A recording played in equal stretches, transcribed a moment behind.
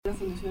otra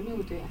fundación y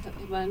usted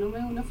va a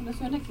nombrar una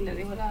fundación, aquí le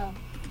dejo la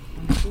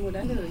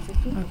Morales, lo dices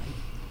tú.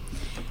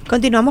 Okay.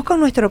 Continuamos con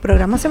nuestro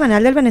programa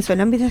semanal del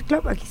Venezuelan Business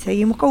Club. Aquí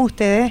seguimos con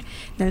ustedes,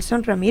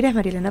 Nelson Ramírez,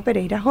 Marilena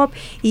Pereira Hop,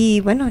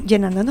 y bueno,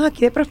 llenándonos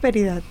aquí de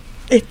prosperidad.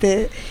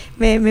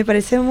 Me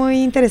parece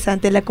muy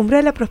interesante. La Cumbre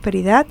de la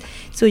Prosperidad,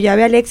 su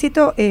llave al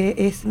éxito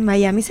es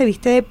Miami se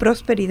viste de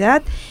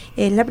prosperidad.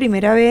 Es la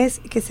primera vez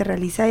que se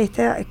realiza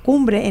esta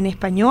cumbre en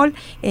español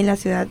en la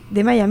ciudad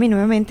de Miami,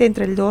 nuevamente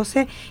entre el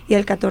 12 y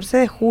el 14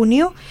 de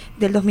junio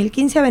del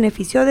 2015, a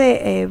beneficio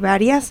de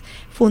varias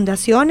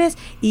fundaciones,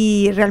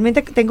 y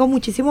realmente tengo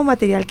muchísimo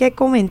material que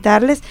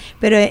comentarles,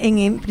 pero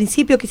en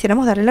principio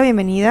quisiéramos darle la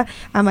bienvenida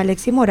a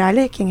Malexis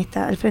Morales, quien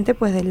está al frente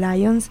pues del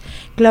Lions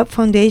Club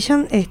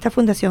Foundation, esta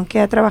fundación que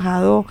ha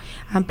trabajado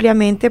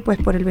ampliamente pues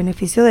por el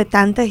beneficio de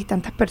tantas y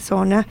tantas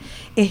personas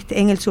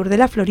en el sur de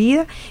la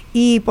Florida,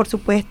 y por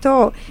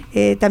supuesto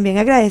también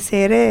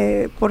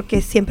agradecer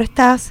porque siempre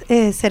estás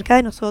cerca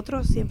de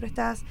nosotros, siempre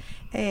estás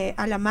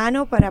a la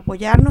mano para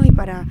apoyarnos y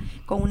para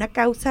con una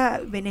causa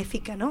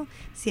benéfica, ¿no?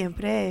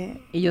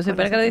 Siempre. Y yo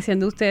siempre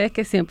agradeciendo a ustedes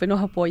que siempre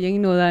nos apoyen y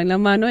nos dan la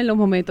mano en los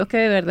momentos que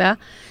de verdad,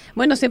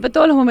 bueno, siempre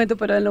todos los momentos,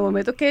 pero en los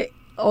momentos que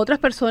otras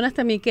personas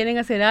también quieren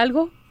hacer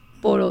algo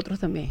por otros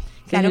también.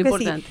 Claro es que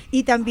importante. Sí.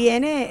 Y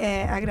también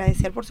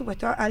agradecer, por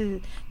supuesto, al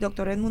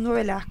doctor Edmundo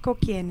Velasco,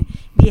 quien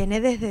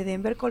viene desde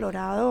Denver,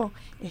 Colorado,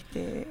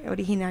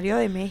 originario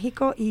de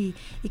México, y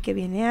que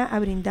viene a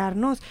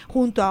brindarnos,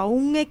 junto a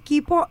un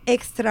equipo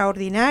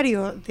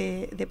extraordinario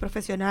de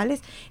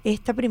profesionales,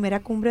 esta primera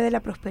cumbre de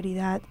la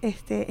prosperidad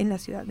en la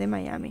ciudad de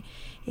Miami.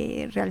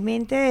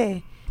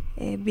 Realmente...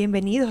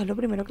 bienvenidos, es lo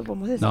primero que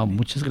podemos decir. No,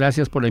 muchas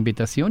gracias por la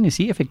invitación, y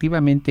sí,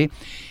 efectivamente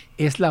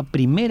es la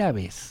primera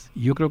vez,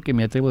 yo creo que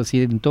me atrevo a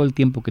decir en todo el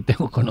tiempo que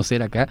tengo que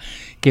conocer acá,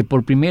 que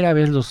por primera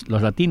vez los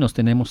latinos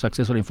tenemos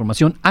acceso a la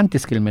información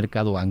antes que el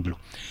mercado anglo.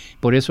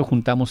 Por eso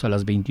juntamos a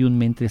las 21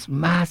 mentes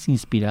más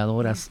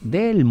inspiradoras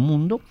del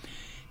mundo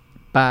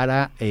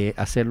para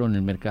hacerlo en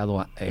el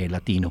mercado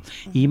latino.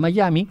 Y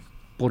Miami,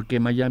 porque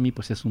Miami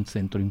pues es un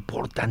centro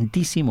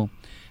importantísimo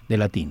de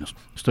latinos.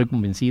 Estoy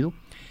convencido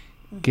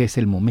que es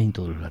el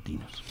momento de los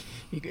latinos.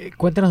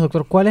 Cuéntanos,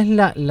 doctor, ¿cuál es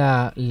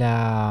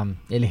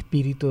el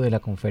espíritu de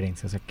la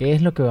conferencia? O sea, ¿qué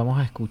es lo que vamos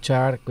a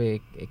escuchar?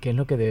 ¿Qué es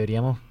lo que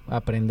deberíamos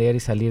aprender y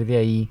salir de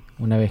ahí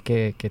una vez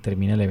que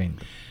termine el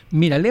evento?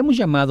 Mira, le hemos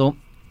llamado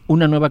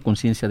una nueva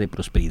conciencia de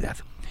prosperidad.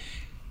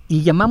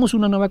 Y llamamos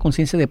una nueva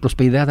conciencia de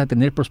prosperidad a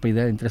tener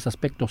prosperidad en 3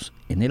 aspectos: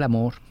 en el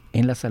amor,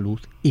 en la salud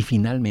y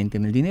finalmente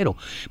en el dinero.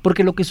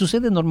 Porque lo que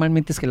sucede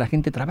normalmente es que la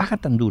gente trabaja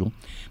tan duro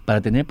para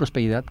tener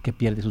prosperidad que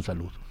pierde su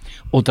salud.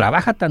 O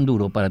trabaja tan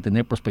duro para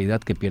tener prosperidad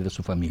que pierde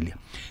su familia.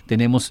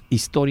 Tenemos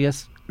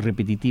historias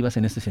repetitivas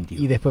en ese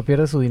sentido. Y después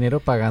pierde su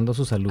dinero pagando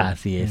su salud.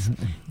 Así es.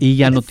 Y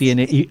ya no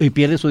tiene, y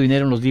pierde su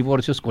dinero en los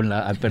divorcios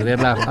al perder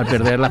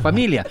la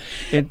familia.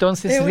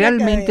 Entonces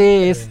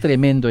realmente es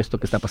tremendo esto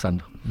que está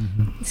pasando.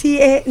 Sí,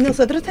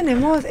 nosotros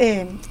tenemos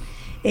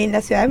en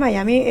la ciudad de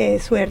Miami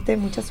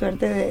mucha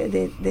suerte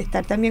de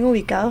estar también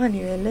ubicados a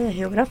nivel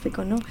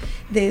geográfico, ¿no?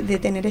 De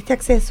tener este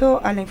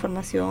acceso a la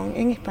información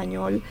en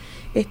español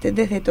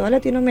desde toda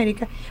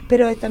Latinoamérica,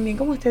 pero también,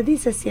 como usted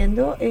dice,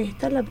 siendo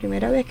esta la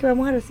primera vez que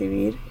vamos a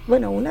recibir,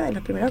 bueno, una de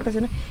las primeras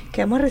ocasiones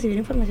que vamos a recibir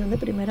información de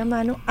primera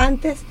mano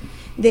antes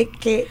de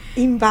que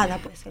invada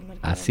pues el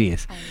mercado. Así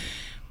es.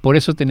 Por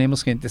eso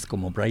tenemos gentes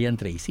como Brian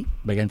Tracy.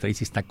 Brian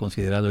Tracy está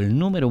considerado el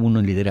número 1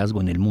 en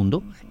liderazgo en el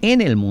mundo,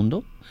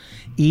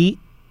 y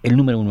el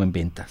número 1 en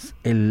ventas.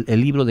 El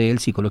libro de él,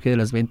 Psicología de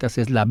las Ventas,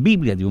 es la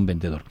Biblia de un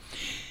vendedor.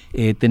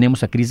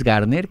 Tenemos a Chris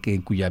Gardner,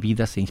 en cuya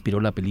vida se inspiró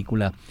la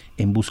película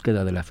En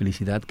búsqueda de la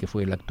felicidad, que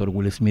fue el actor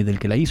Will Smith el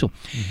que la hizo.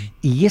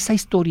 Y esa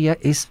historia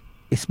es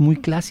muy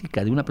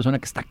clásica, de una persona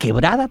que está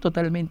quebrada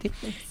totalmente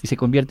y se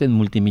convierte en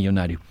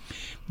multimillonario.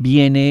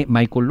 Viene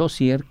Michael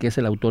Lozier, que es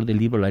el autor del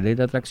libro La Ley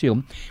de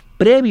Atracción,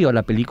 previo a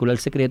la película El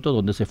Secreto,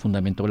 donde se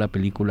fundamentó la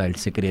película El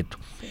Secreto.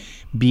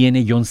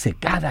 Viene John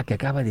Secada, que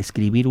acaba de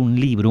escribir un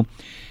libro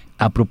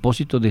a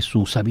propósito de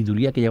su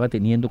sabiduría que lleva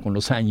teniendo con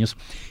los años,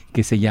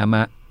 que se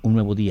llama Un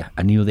Nuevo Día,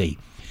 A New Day.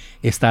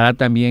 Estará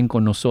también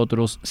con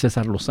nosotros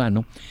César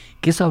Lozano,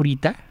 que es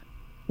ahorita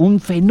un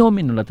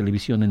fenómeno en la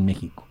televisión en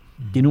México.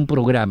 Tiene un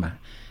programa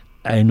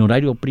en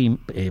horario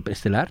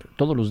estelar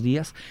todos los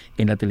días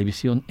en la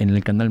televisión, en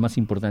el canal más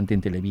importante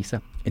en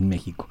Televisa en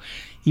México.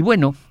 Y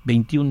bueno,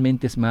 21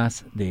 mentes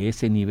más de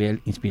ese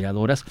nivel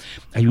inspiradoras.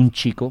 Hay un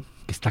chico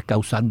que está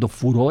causando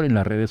furor en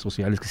las redes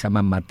sociales que se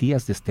llama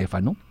Matías de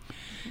Stefano,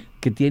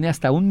 que tiene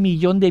hasta 1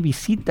 millón de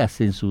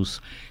visitas en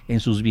sus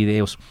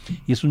videos.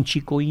 Y es un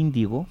chico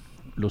índigo.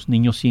 Los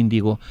niños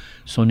índigo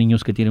son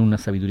niños que tienen una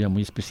sabiduría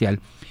muy especial.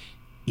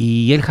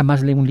 Y él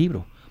jamás lee un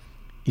libro.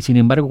 Y sin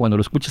embargo, cuando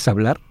lo escuchas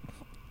hablar,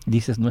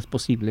 dices, no es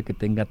posible que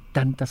tenga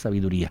tanta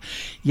sabiduría.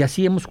 Y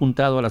así hemos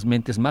juntado a las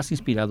mentes más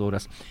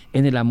inspiradoras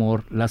en el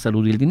amor, la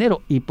salud y el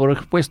dinero. Y por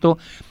supuesto,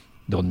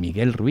 don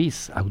Miguel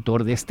Ruiz,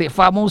 autor de este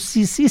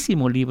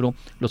famosísimo libro,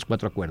 Los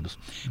 4 Acuerdos.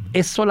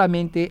 Es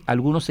solamente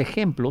algunos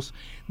ejemplos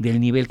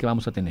del nivel que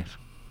vamos a tener.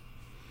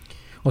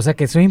 O sea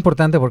que eso es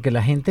importante porque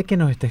la gente que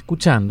nos está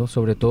escuchando,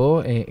 sobre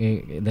todo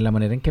de la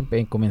manera en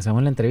que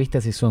comenzamos la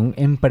entrevista, si son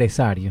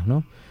empresarios,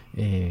 ¿no?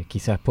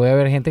 Quizás puede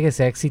haber gente que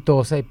sea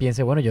exitosa y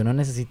piense, bueno, yo no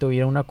necesito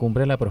ir a una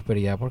cumbre de la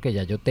prosperidad porque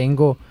ya yo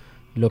tengo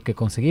lo que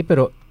conseguí,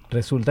 pero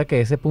resulta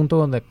que ese punto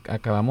donde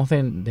acabamos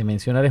de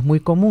mencionar es muy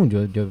común.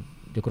 Yo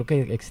creo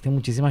que existen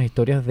muchísimas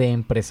historias de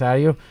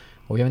empresarios.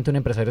 Obviamente un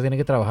empresario tiene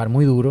que trabajar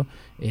muy duro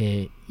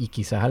y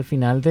quizás al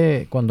final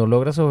cuando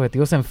logra sus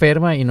objetivos se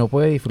enferma y no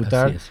puede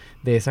disfrutar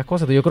de esas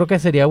cosas. Entonces yo creo que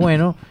sería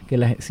bueno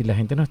que si la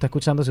gente nos está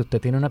escuchando, si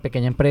usted tiene una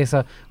pequeña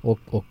empresa o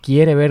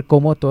quiere ver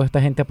cómo toda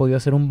esta gente ha podido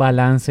hacer un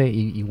balance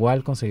y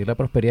igual conseguir la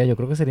prosperidad, yo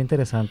creo que sería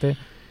interesante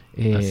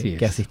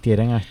que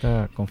asistieran a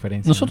esta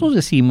conferencia. Nosotros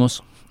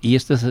decimos, y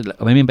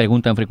a mí me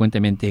preguntan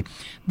frecuentemente,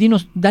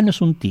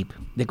 danos un tip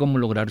de cómo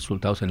lograr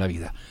resultados en la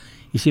vida.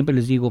 Y siempre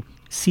les digo,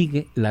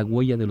 sigue la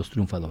huella de los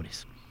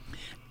triunfadores.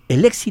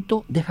 El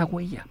éxito deja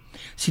huella.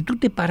 Si tú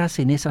te paras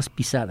en esas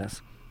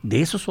pisadas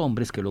de esos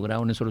hombres que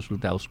lograron esos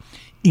resultados,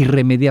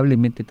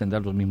 irremediablemente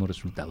tendrán los mismos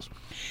resultados.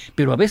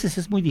 Pero a veces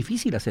es muy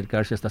difícil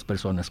acercarse a estas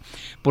personas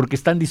porque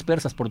están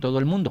dispersas por todo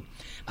el mundo.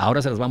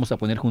 Ahora se las vamos a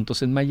poner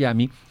juntos en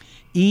Miami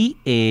y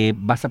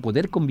vas a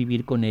poder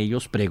convivir con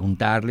ellos,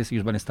 preguntarles,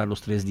 ellos van a estar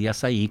los 3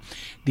 días ahí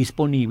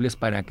disponibles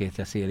para que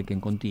se acerquen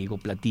contigo,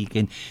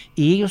 platiquen,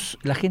 y ellos,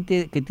 la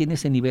gente que tiene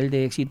ese nivel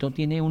de éxito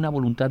tiene una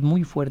voluntad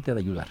muy fuerte de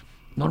ayudar.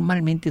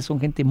 Normalmente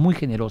son gente muy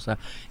generosa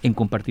en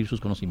compartir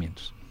sus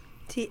conocimientos.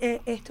 Sí,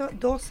 esto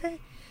 12,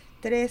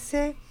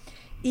 13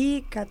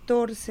 y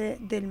 14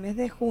 del mes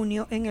de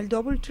junio en el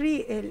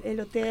Doubletree, el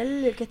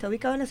hotel que está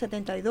ubicado en la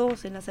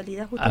 72, en la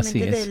salida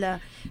justamente de la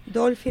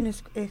Dolphin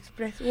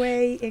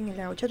Expressway en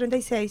la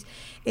 836.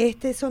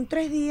 Son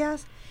 3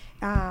 días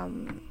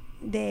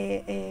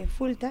de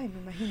full time, me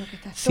imagino que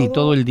estás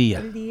todo el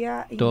día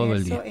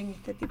inmerso en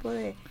este tipo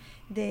de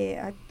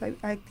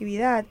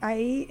actividad.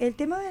 Ahí el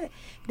tema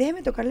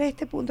déjeme tocarle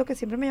este punto que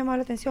siempre me ha llamado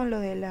la atención, lo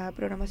de la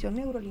programación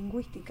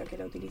neurolingüística, que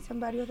la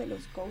utilizan varios de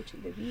los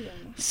coaches de vida,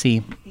 ¿no?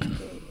 Sí.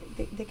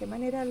 ¿De qué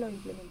manera lo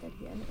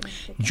implementarían?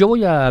 Yo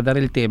voy a dar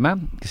el tema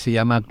que se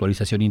llama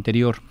actualización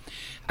interior.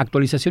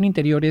 Actualización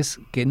interior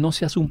es que no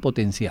seas un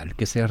potencial,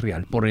 que seas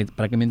real.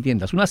 Para que me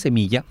entiendas, una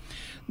semilla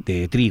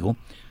de trigo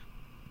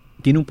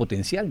tiene un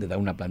potencial de dar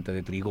una planta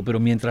de trigo,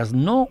 pero mientras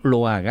no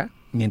lo haga,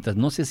 mientras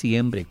no se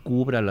siembre,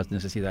 cubra las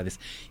necesidades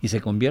y se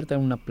convierta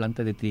en una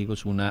planta de trigo,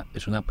 es una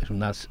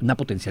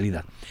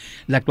potencialidad.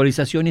 La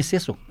actualización es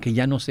eso, que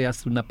ya no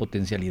seas una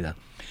potencialidad.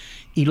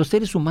 Y los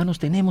seres humanos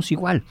tenemos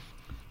igual.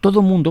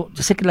 Todo mundo,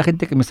 yo sé que la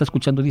gente que me está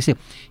escuchando dice,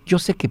 yo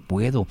sé que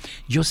puedo,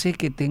 yo sé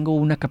que tengo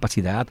una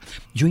capacidad,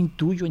 yo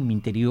intuyo en mi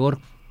interior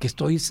que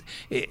estoy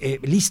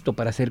listo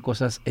para hacer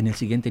cosas en el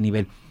siguiente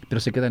nivel,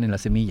 pero se quedan en la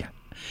semilla.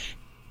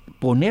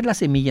 Poner la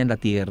semilla en la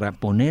tierra,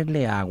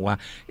 ponerle agua,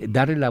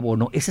 darle el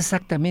abono, es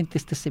exactamente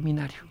este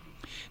seminario.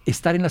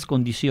 Estar en las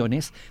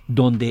condiciones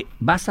donde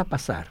vas a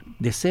pasar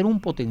de ser un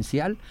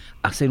potencial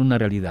a ser una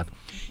realidad.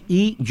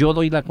 Y yo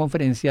doy la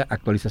conferencia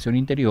Actualización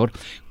Interior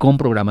con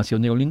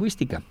programación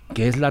neurolingüística,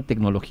 que es la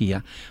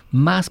tecnología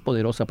más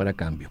poderosa para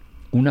cambio.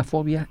 Una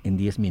fobia en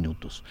 10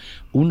 minutos,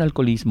 un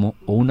alcoholismo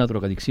o una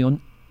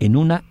drogadicción en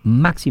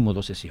máximo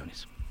 2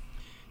 sesiones.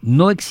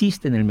 No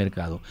existe en el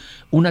mercado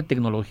una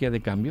tecnología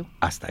de cambio,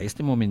 hasta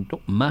este momento,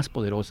 más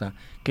poderosa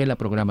que la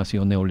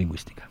programación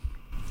neurolingüística.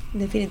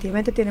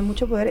 Definitivamente tiene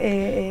mucho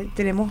poder.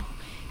 Tenemos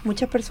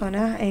muchas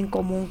personas en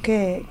común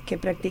que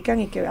practican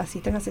y que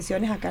asisten a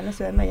sesiones acá en la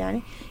ciudad de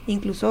Miami,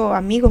 incluso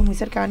amigos muy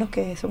cercanos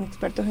que son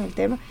expertos en el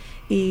tema,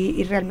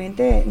 y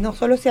realmente no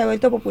solo se ha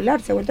vuelto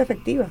popular, se ha vuelto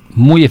efectiva.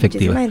 Muy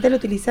efectiva. Muchísima gente lo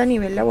utiliza a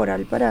nivel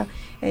laboral para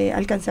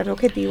alcanzar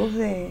objetivos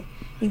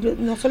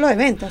no solo de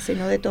ventas,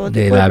 sino de todo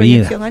tipo de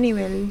proyección a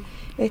nivel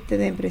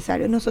de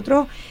empresarios.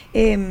 Nosotros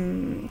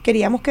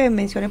queríamos que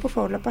mencione por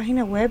favor la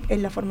página web,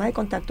 la forma de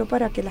contacto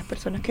para que las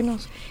personas que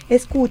nos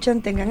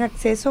escuchan tengan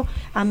acceso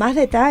a más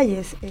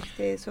detalles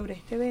sobre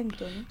este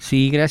evento, ¿no?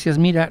 Sí, gracias.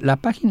 Mira, la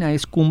página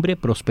es Cumbre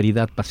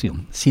Prosperidad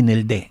Pasión, sin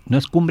el D, no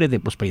es Cumbre de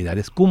Prosperidad,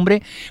 es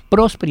Cumbre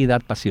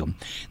Prosperidad Pasión.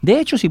 De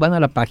hecho, si van a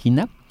la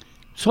página,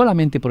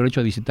 solamente por el hecho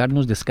de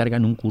visitarnos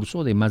descargan un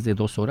curso de más de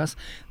 2 horas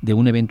de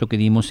un evento que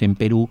dimos en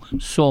Perú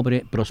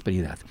sobre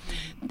prosperidad.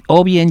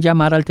 O bien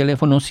llamar al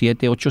teléfono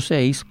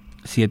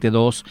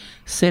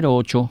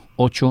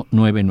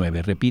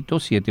 786-7208-899. Repito,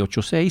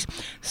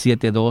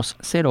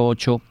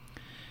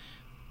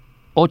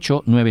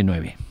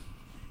 786-7208-899.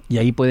 Y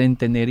ahí pueden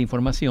tener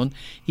información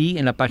y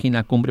en la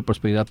página Cumbre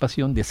Prosperidad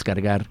Pasión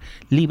descargar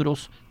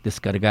libros,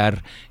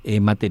 descargar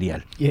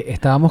material. Y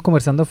estábamos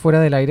conversando fuera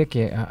del aire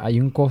que hay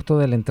un costo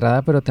de la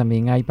entrada, pero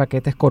también hay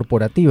paquetes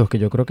corporativos, que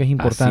yo creo que es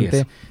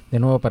importante, de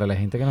nuevo, para la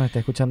gente que nos está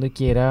escuchando y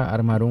quiera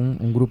armar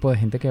un grupo de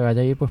gente que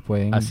vaya a ir, pues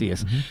pueden... Así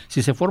es.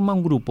 Si se forma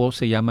un grupo,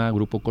 se llama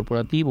grupo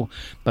corporativo.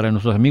 Para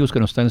nuestros amigos que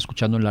nos están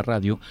escuchando en la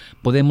radio,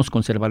 podemos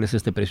conservarles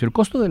este precio. El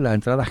costo de la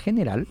entrada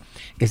general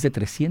es de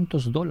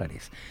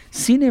 $300.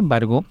 Sin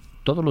embargo,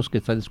 todos los que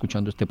están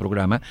escuchando este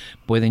programa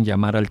pueden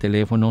llamar al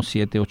teléfono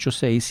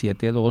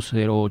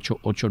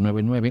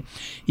 786-7208-899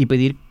 y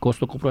pedir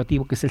costo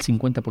corporativo, que es el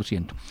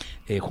 50%.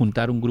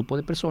 Juntar un grupo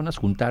de personas,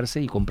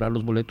 juntarse y comprar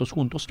los boletos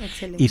juntos.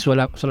 Excelente. Y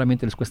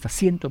solamente les cuesta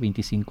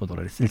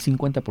 $125, el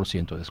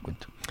 50% de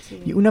descuento. Sí.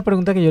 Y una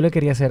pregunta que yo le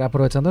quería hacer,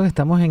 aprovechando que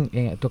estamos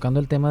tocando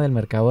el tema del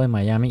mercado de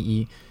Miami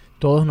y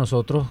todos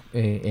nosotros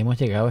hemos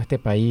llegado a este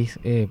país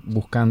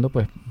buscando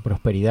pues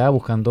prosperidad,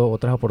 buscando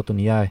otras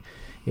oportunidades.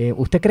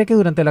 ¿Usted cree que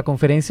durante la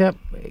conferencia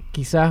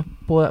quizás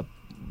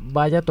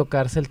vaya a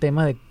tocarse el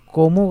tema de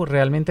cómo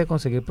realmente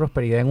conseguir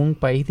prosperidad en un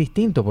país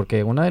distinto?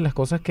 Porque una de las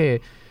cosas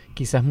que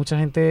quizás mucha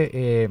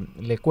gente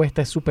le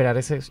cuesta es superar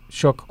ese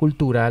shock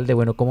cultural de,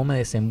 bueno, ¿cómo me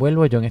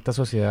desenvuelvo yo en esta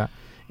sociedad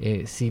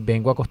si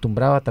vengo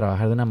acostumbrado a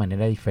trabajar de una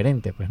manera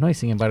diferente? Pues no, y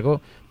sin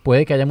embargo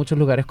puede que haya muchos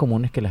lugares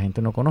comunes que la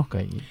gente no conozca.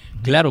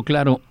 Claro.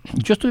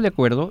 Yo estoy de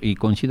acuerdo y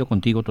coincido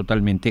contigo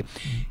totalmente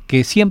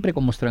que siempre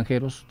como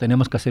extranjeros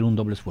tenemos que hacer un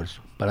doble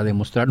esfuerzo para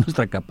demostrar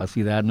nuestra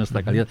capacidad,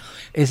 nuestra calidad,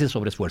 ese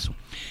sobreesfuerzo.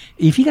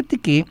 Y fíjate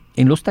que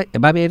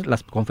va a haber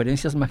las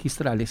conferencias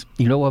magistrales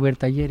y luego va a haber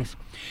talleres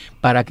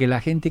para que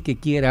la gente que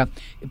quiera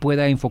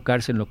pueda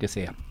enfocarse en lo que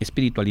sea,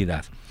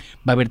 espiritualidad.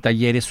 Va a haber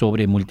talleres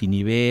sobre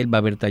multinivel, va a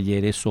haber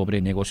talleres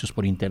sobre negocios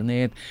por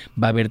internet,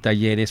 va a haber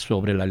talleres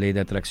sobre la ley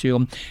de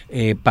atracción,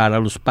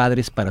 para los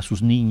padres, para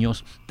sus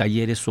niños,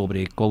 talleres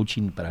sobre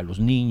coaching para los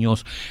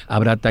niños,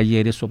 habrá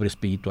talleres sobre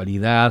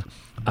espiritualidad,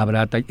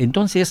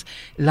 entonces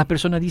la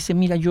persona dice,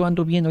 mira, yo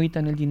ando bien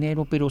ahorita en el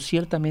dinero, pero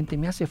ciertamente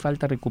me hace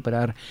falta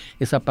recuperar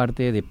esa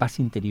parte de paz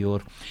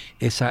interior,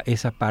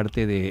 esa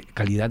parte de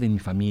calidad en mi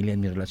familia, en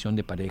mi relación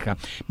de pareja,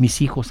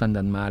 mis hijos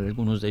andan mal,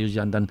 algunos de ellos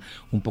ya andan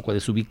un poco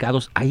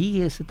desubicados,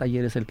 ahí ese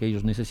taller es el que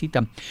ellos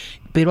necesitan,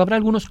 pero habrá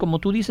algunos, como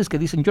tú dices, que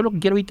dicen, yo lo que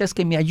quiero ahorita es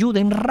que me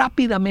ayuden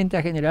rápidamente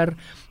a generar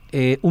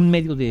un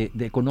medio de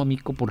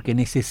económico porque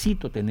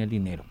necesito tener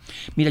dinero.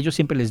 Mira, yo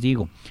siempre les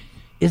digo,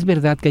 es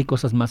verdad que hay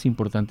cosas más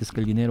importantes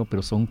que el dinero,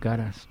 pero son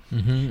caras.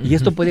 Y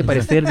esto puede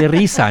parecer de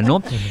risa,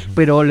 ¿no?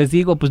 Pero les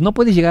digo, pues no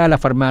puedes llegar a la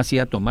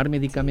farmacia, tomar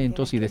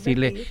medicamentos y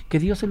decirle que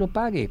Dios se lo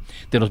pague.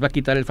 Te los va a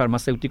quitar el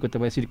farmacéutico y te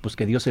va a decir, pues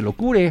que Dios se lo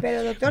cure.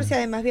 Pero doctor, si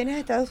además vienes a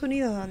Estados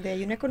Unidos, donde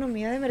hay una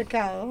economía de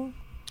mercado,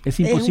 es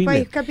imposible. Es un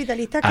país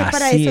capitalista que Así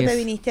para eso es. te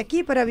viniste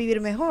aquí, para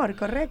vivir mejor,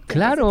 ¿correcto?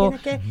 Claro.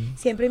 Entonces tienes que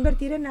siempre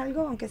invertir en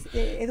algo, aunque es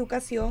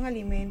educación,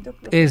 alimentos.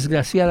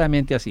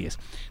 Desgraciadamente así es.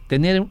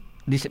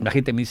 La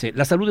gente me dice,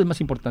 la salud es más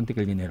importante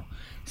que el dinero.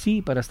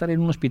 Sí, para estar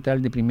en un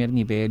hospital de primer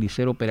nivel y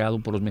ser operado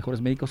por los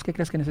mejores médicos, ¿qué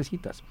crees que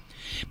necesitas?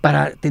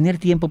 Para tener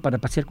tiempo para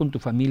pasear con tu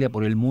familia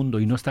por el mundo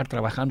y no estar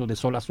trabajando de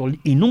sol a sol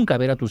y nunca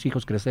ver a tus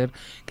hijos crecer,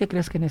 ¿qué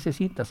crees que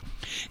necesitas?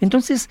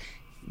 Entonces,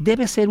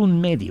 debe ser un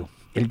medio,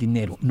 el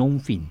dinero, no un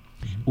fin.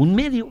 Un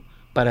medio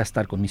para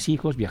estar con mis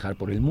hijos, viajar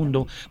por el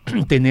mundo,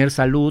 tener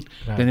salud,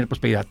 tener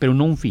prosperidad, pero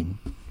no un fin.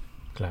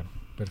 Claro,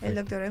 perfecto. El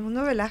doctor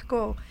Edmundo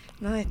Velasco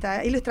nos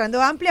está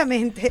ilustrando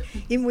ampliamente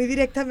y muy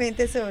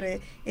directamente sobre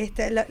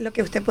lo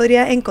que usted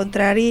podría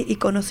encontrar y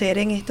conocer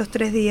en estos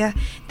 3 días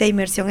de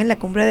inmersión en la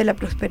Cumbre de la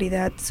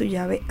Prosperidad, su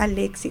llave al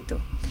éxito.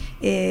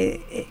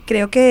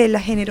 Creo que la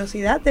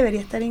generosidad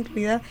debería estar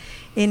incluida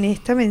en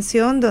esta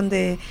mención,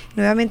 donde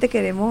nuevamente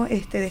queremos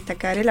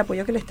destacar el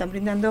apoyo que le están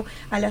brindando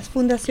a las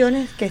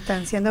fundaciones que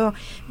están siendo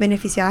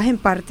beneficiadas en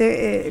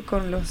parte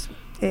con los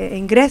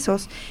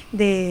ingresos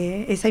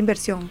de esa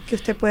inversión que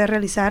usted puede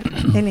realizar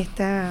en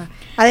esta,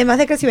 además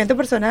de crecimiento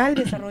personal,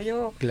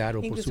 desarrollo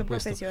incluso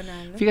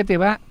profesional, ¿no? Fíjate,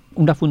 va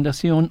una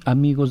fundación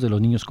Amigos de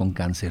los Niños con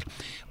Cáncer.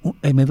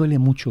 Me duele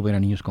mucho ver a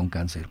niños con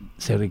cáncer,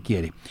 se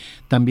requiere.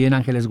 También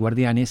Ángeles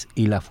Guardianes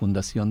y la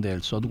fundación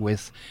del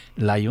Southwest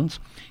Lions,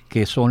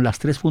 que son las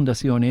 3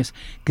 fundaciones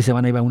que se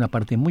van a llevar una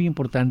parte muy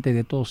importante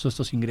de todos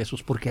estos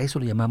ingresos, porque a eso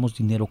le llamamos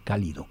dinero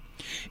cálido.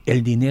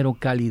 El dinero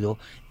cálido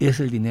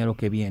es el dinero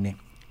que viene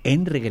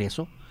en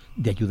regreso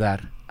de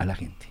ayudar a la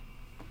gente.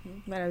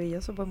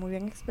 Maravilloso, pues muy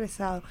bien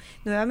expresado.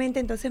 Nuevamente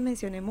entonces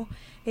mencionemos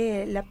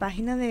la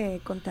página de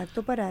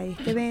contacto para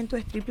este evento,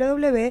 es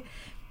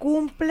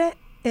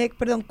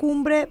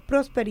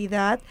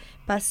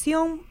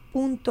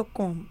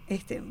cumbreprosperidadpasion.com.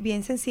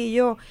 Bien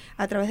sencillo,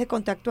 a través de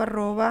contacto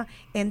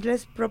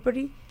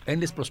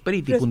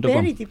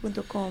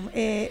 @endlessprosperity.com.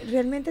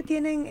 Realmente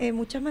tienen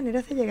muchas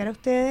maneras de llegar a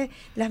ustedes.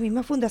 Las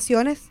mismas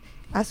fundaciones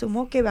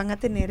asumo que van a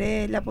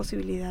tener la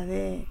posibilidad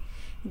de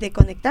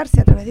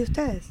conectarse a través de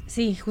ustedes.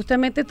 Sí,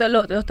 justamente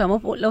lo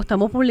estamos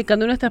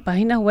publicando en nuestras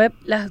páginas web.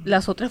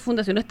 Las otras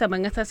fundaciones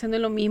también están haciendo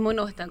lo mismo y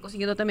nos están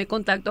consiguiendo también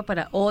contactos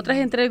para otras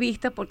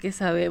entrevistas, porque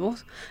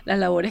sabemos las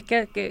labores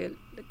que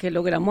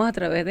logramos a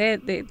través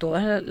de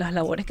todas las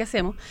labores que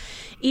hacemos.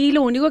 Y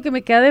lo único que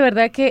me queda de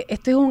verdad es que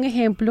esto es un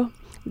ejemplo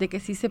de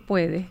que sí se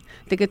puede,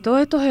 de que todos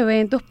estos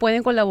eventos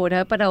pueden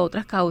colaborar para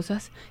otras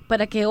causas,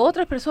 para que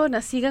otras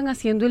personas sigan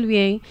haciendo el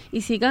bien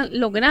y sigan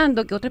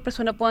logrando que otras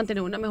personas puedan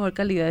tener una mejor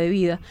calidad de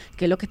vida,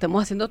 que es lo que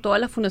estamos haciendo todas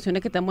las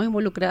fundaciones que estamos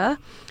involucradas.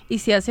 Y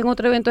si hacen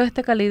otro evento de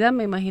esta calidad,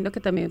 me imagino que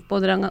también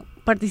podrán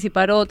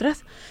participar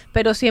otras,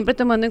 pero siempre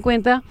tomando en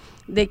cuenta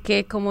de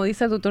que, como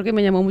dice el doctor, que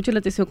me llamó mucho la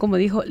atención, como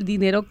dijo, el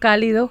dinero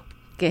cálido,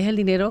 que es el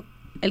dinero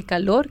el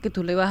calor que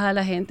tú le vas a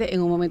la gente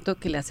en un momento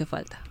que le hace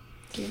falta.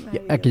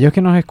 Y aquellos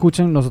que nos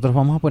escuchan, nosotros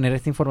vamos a poner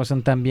esta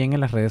información también en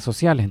las redes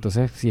sociales.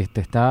 Entonces, si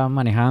usted está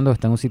manejando,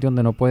 está en un sitio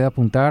donde no puede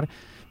apuntar,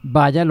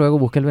 vaya luego,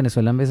 busque el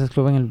Venezuelan Business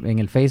Club en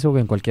el Facebook,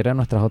 en cualquiera de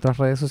nuestras otras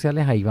redes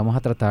sociales. Ahí vamos a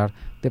tratar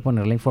de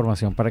poner la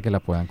información para que la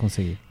puedan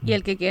conseguir. Y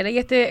el que quiera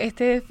ir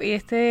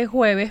este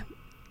jueves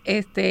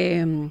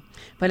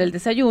para el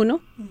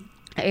desayuno,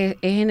 es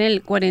en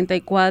el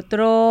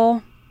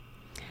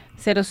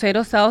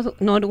 4400 South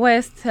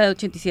Northwest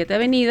 87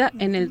 Avenida,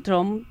 en el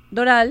Trump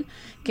Doral,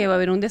 que va a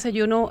haber un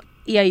desayuno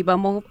y ahí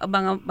van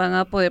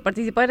a poder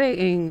participar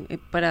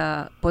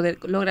para poder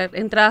lograr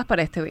entradas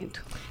para este evento.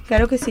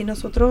 Claro que sí,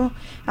 nosotros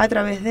a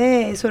través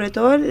de, sobre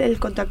todo el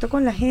contacto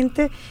con la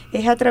gente,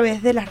 es a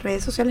través de las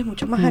redes sociales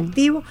mucho más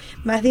activo,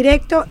 más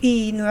directo,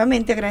 y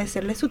nuevamente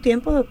agradecerle su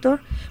tiempo, doctor,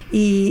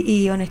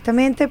 y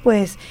honestamente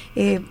pues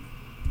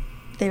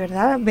de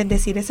verdad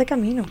bendecir ese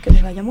camino, que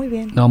les vaya muy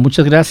bien. No,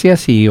 muchas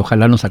gracias y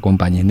ojalá nos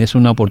acompañen. Es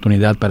una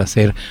oportunidad para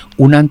hacer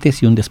un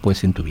antes y un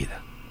después en tu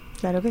vida.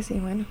 Claro que sí,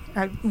 bueno,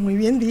 muy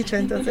bien dicho.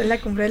 Entonces, la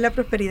Cumbre de la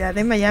Prosperidad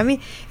de Miami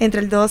entre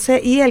el 12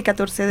 y el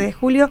 14 de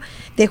junio,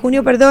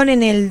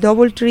 en el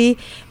DoubleTree,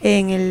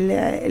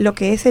 en lo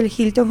que es el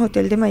Hilton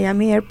Hotel de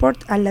Miami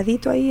Airport, al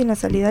ladito ahí en la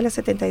salida de la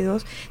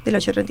 72 del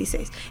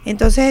 836.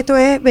 Entonces, esto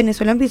es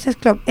Venezuelan Business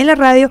Club en la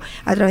radio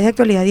a través de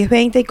Actualidad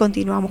 1020 y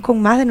continuamos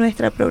con más de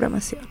nuestra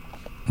programación.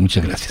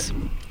 Muchas gracias.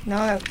 No,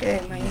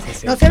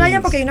 no se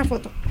vayan porque hay una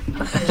foto.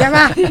 Ya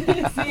va.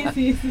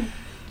 Sí.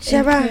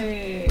 Ya va.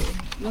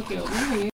 No quedó muy bien.